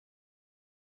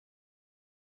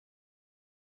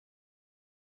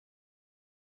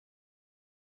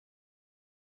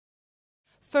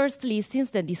Firstly, since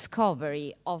the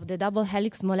discovery of the double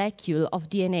helix molecule of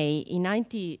DNA in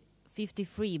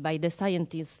 1953 by the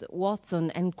scientists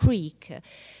Watson and Crick,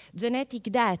 genetic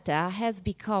data has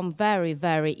become very,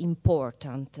 very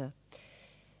important.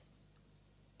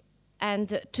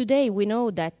 And today we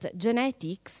know that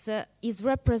genetics is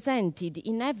represented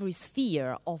in every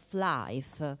sphere of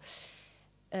life.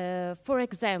 For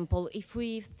example, if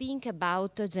we think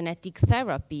about genetic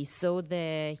therapy, so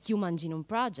the Human Genome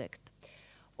Project,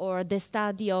 or the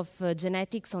study of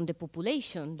genetics on the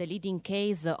population, the leading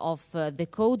case of the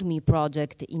CodeMe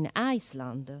project in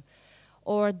Iceland,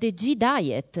 or the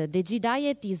G-diet. The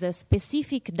G-diet is a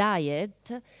specific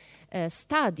diet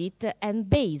studied and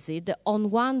based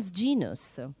on one's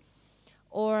genus,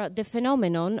 or the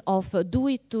phenomenon of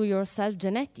do-it-to-yourself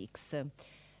genetics.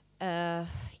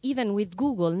 Even with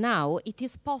Google now, it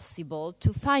is possible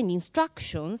to find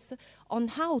instructions on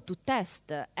how to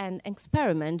test and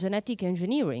experiment genetic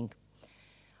engineering.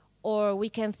 Or we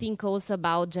can think also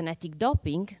about genetic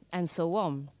doping and so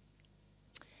on.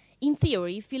 In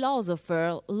theory,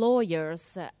 philosophers,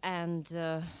 lawyers, and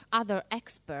other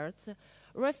experts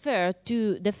refer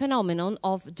to the phenomenon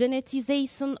of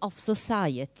geneticization of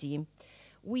society,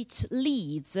 which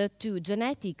leads to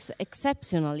genetics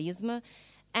exceptionalism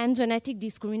and genetic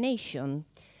discrimination,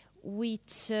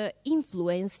 which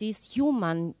influences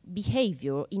human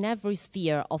behavior in every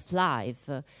sphere of life.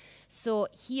 So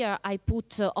here I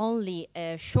put only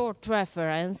a short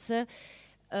reference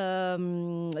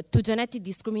to genetic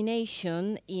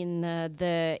discrimination in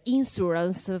the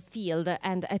insurance field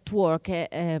and at work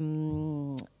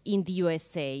in the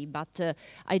USA, but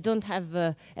I don't have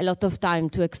a lot of time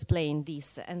to explain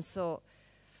this. And so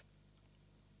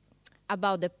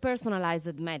about the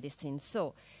personalized medicine.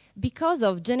 So because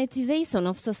of geneticization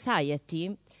of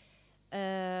society,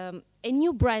 a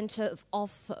new branch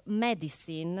of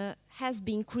medicine has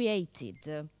been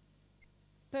created,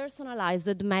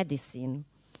 personalized medicine.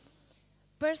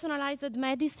 Personalized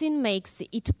medicine makes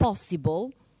it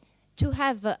possible to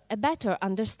have a better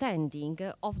understanding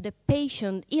of the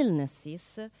patient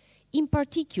illnesses. In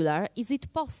particular, is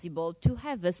it possible to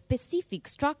have a specific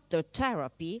structured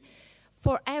therapy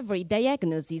for every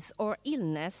diagnosis or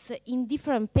illness in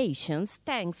different patients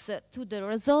thanks to the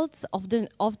results of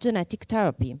genetic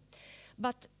therapy.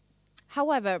 But,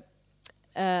 however,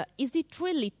 is it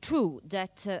really true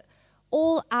that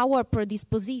all our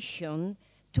predisposition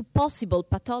to possible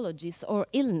pathologies or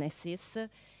illnesses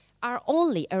are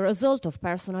only a result of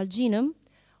personal genome?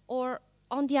 Or,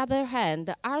 on the other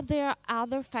hand, are there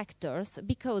other factors?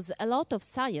 Because a lot of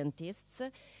scientists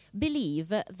believe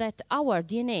that our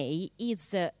DNA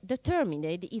is determined,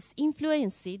 is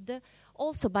influenced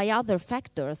also by other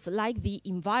factors like the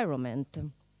environment.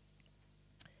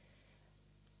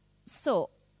 So,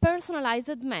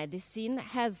 personalized medicine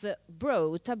has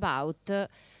brought about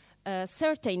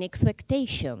certain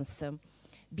expectations,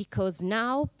 because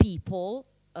now people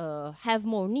have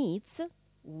more needs.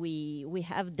 We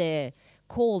have the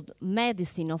called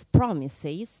medicine of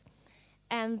promises,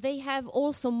 and they have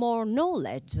also more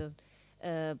knowledge.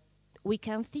 We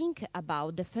can think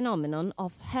about the phenomenon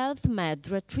of health med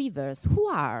retrievers. Who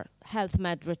are health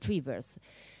med retrievers?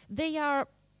 They are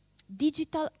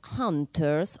digital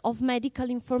hunters of medical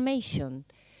information.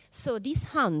 So these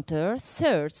hunters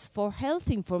search for health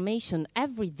information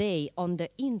every day on the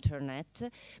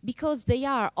internet because they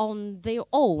are on their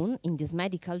own in this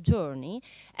medical journey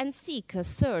and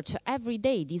search every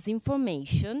day this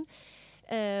information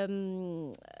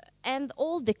and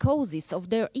all the causes of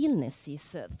their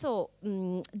illnesses. So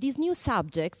these new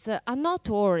subjects are not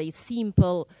always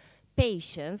simple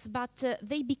patients, but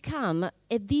they become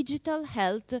a digital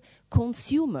health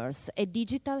consumers, a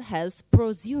digital health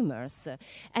prosumers,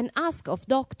 and ask of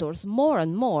doctors more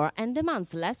and more and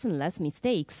demands less and less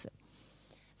mistakes.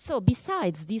 So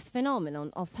besides this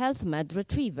phenomenon of health med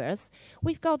retrievers,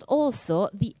 we've got also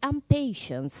the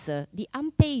impatients. The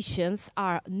impatients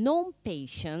are known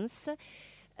patients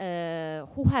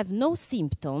who have no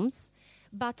symptoms,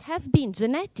 but have been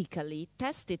genetically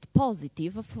tested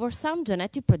positive for some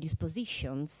genetic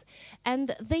predispositions,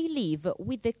 and they live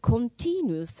with the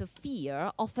continuous fear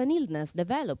of an illness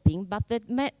developing, but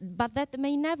that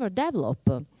may never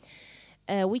develop.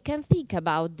 We can think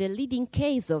about the leading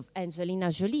case of Angelina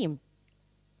Jolie.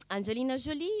 Angelina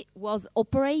Jolie was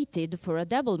operated for a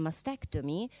double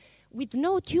mastectomy with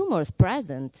no tumors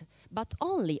present, but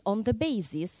only on the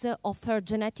basis of her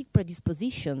genetic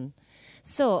predisposition.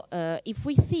 So if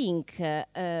we think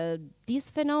this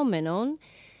phenomenon,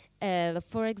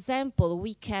 for example,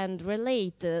 we can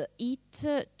relate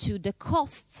it to the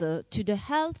costs, to the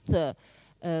health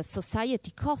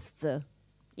society costs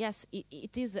yes,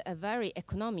 it is a very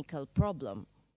economical problem.